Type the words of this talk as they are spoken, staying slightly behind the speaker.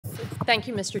Thank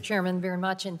you, Mr. Chairman, very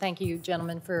much, and thank you,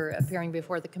 gentlemen, for appearing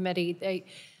before the committee.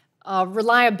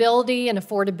 Reliability and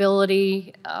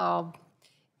affordability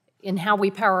in how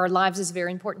we power our lives is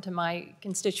very important to my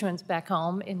constituents back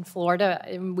home in Florida.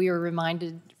 And we were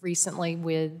reminded recently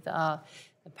with the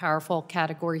powerful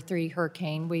Category 3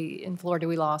 hurricane. In Florida,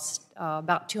 we lost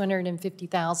about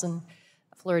 250,000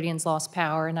 Floridians lost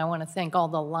power, and I want to thank all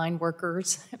the line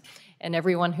workers and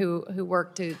everyone who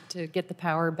worked to get the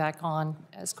power back on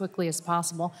as quickly as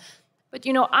possible. But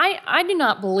you know, I do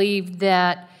not believe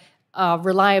that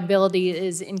reliability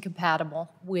is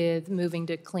incompatible with moving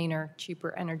to cleaner,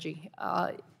 cheaper energy.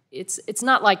 It's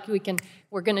not like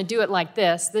we're going to do it like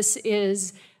this. This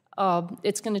is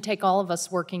it's going to take all of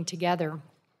us working together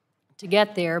to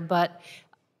get there. But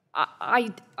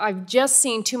I've just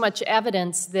seen too much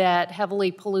evidence that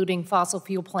heavily polluting fossil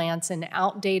fuel plants and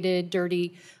outdated,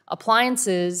 dirty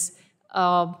appliances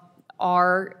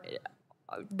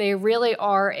they really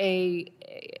are a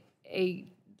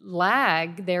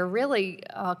lag. They're really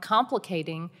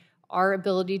complicating our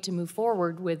ability to move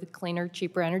forward with cleaner,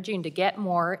 cheaper energy and to get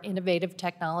more innovative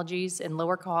technologies and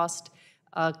lower cost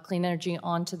clean energy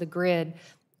onto the grid.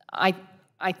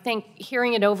 I think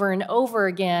hearing it over and over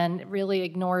again really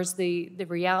ignores the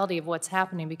reality of what's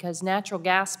happening, because natural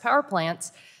gas power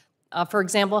plants, for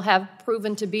example, have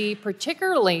proven to be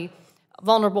particularly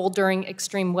vulnerable during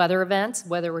extreme weather events,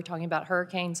 whether we're talking about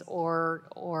hurricanes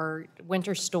or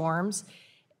winter storms.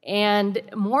 And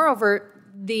moreover,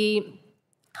 the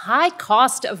high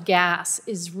cost of gas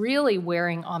is really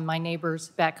wearing on my neighbors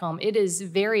back home. It is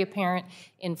very apparent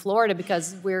in Florida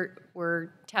because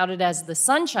we're touted as the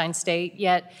Sunshine State,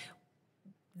 yet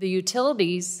the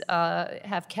utilities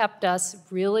have kept us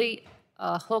really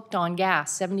hooked on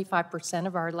gas. 75%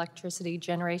 of our electricity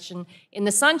generation in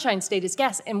the Sunshine State is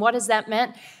gas. And what has that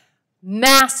meant?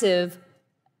 Massive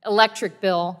electric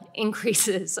bill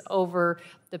increases over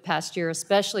the past year,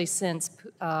 especially since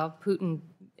Putin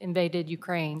invaded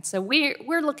Ukraine. So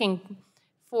we're looking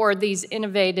for these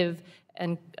innovative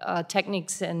and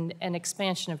techniques and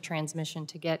expansion of transmission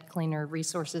to get cleaner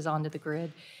resources onto the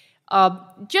grid.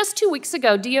 Just 2 weeks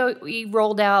ago, DOE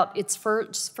rolled out its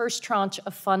first tranche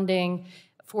of funding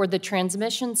for the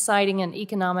Transmission, Siting, and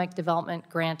Economic Development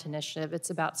Grant Initiative. It's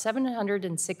about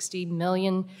 $760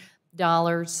 million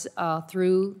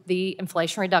through the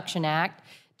Inflation Reduction Act,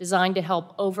 designed to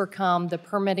help overcome the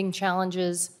permitting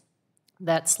challenges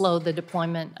that slow the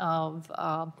deployment of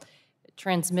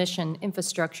transmission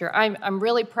infrastructure. I'm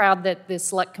really proud that the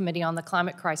Select Committee on the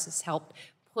Climate Crisis helped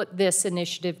put this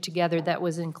initiative together that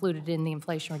was included in the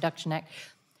Inflation Reduction Act.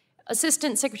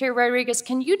 Assistant Secretary Rodriguez,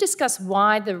 can you discuss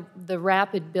why the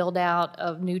rapid build-out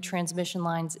of new transmission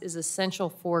lines is essential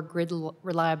for grid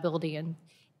reliability,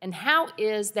 and how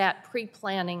is that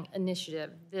pre-planning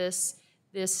initiative, this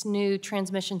new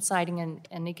Transmission, Siting,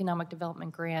 and Economic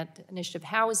Development Grant Initiative,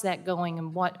 how is that going,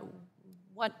 and what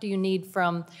do you need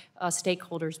from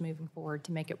stakeholders moving forward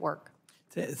to make it work?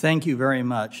 Thank you very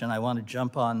much, and I want to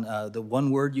jump on the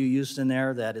one word you used in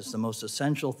there that is the most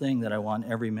essential thing that I want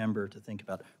every member to think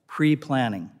about: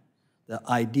 pre-planning. The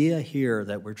idea here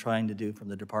that we're trying to do from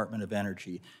the Department of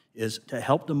Energy is to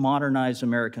help to modernize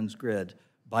Americans' grid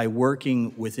by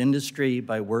working with industry,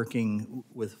 by working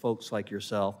with folks like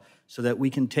yourself, so that we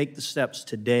can take the steps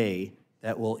today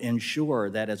that will ensure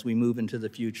that as we move into the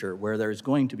future, where there's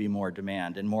going to be more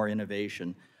demand and more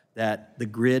innovation, that the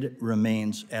grid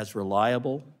remains as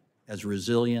reliable, as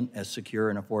resilient, as secure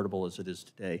and affordable as it is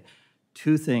today.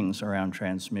 Two things around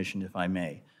transmission, if I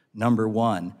may. Number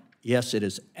one, yes, it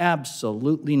is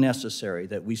absolutely necessary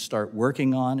that we start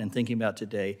working on and thinking about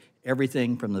today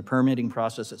everything from the permitting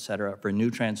process, et cetera, for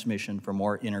new transmission, for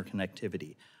more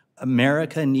interconnectivity.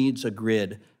 America needs a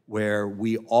grid where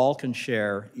we all can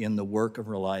share in the work of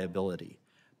reliability.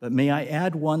 But may I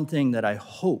add one thing that I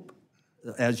hope,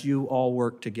 as you all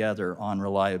work together on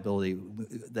reliability,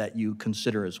 that you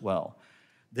consider as well.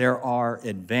 There are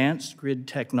advanced grid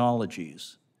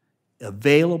technologies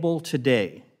available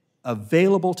today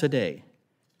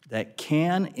that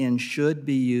can and should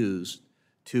be used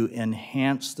to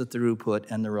enhance the throughput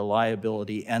and the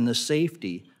reliability and the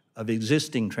safety of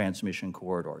existing transmission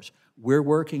corridors. We're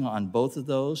working on both of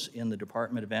those in the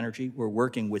Department of Energy. We're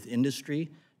working with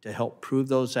industry to help prove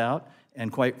those out.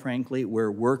 And quite frankly,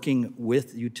 we're working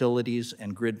with utilities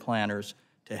and grid planners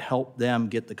to help them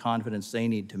get the confidence they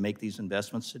need to make these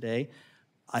investments today.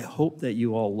 I hope that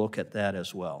you all look at that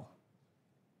as well.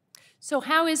 So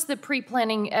how is the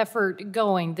pre-planning effort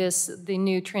going, the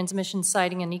new Transmission,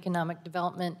 Siting, and Economic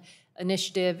Development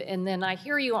Initiative? And then I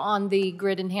hear you on the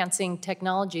grid enhancing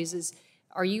technologies.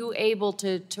 Are you able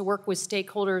to work with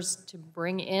stakeholders to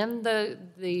bring in the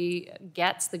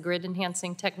GETs, the grid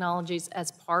enhancing technologies,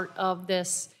 as part of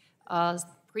this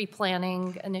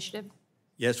pre-planning initiative?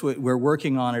 Yes, we're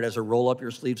working on it as a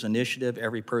roll-up-your-sleeves initiative.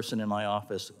 Every person in my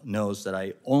office knows that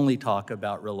I only talk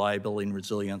about reliability and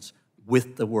resilience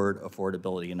with the word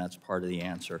affordability, and that's part of the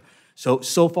answer.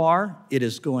 So far, it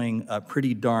is going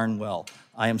pretty darn well.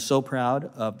 I am so proud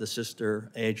of the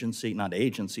sister agency, not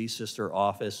agency, sister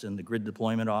office and the grid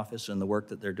deployment office and the work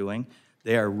that they're doing.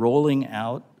 They are rolling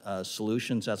out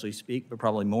solutions as we speak, but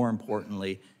probably more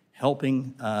importantly,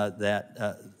 helping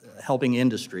helping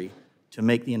industry to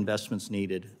make the investments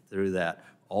needed through that.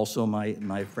 Also,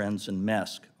 my friends in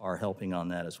MESC are helping on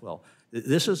that as well.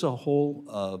 This is a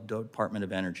whole Department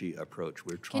of Energy approach.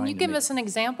 We're trying. Can you give us an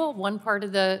example, one part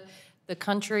of the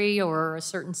country or a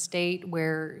certain state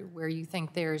where you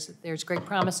think there's great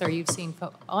promise, or you've seen?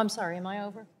 Oh, I'm sorry. Am I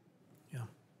over? Yeah.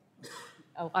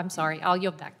 Oh, I'm sorry. I'll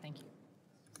yield back. Thank you.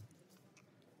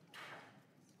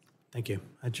 Thank you.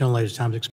 That gentle lady's time's expired.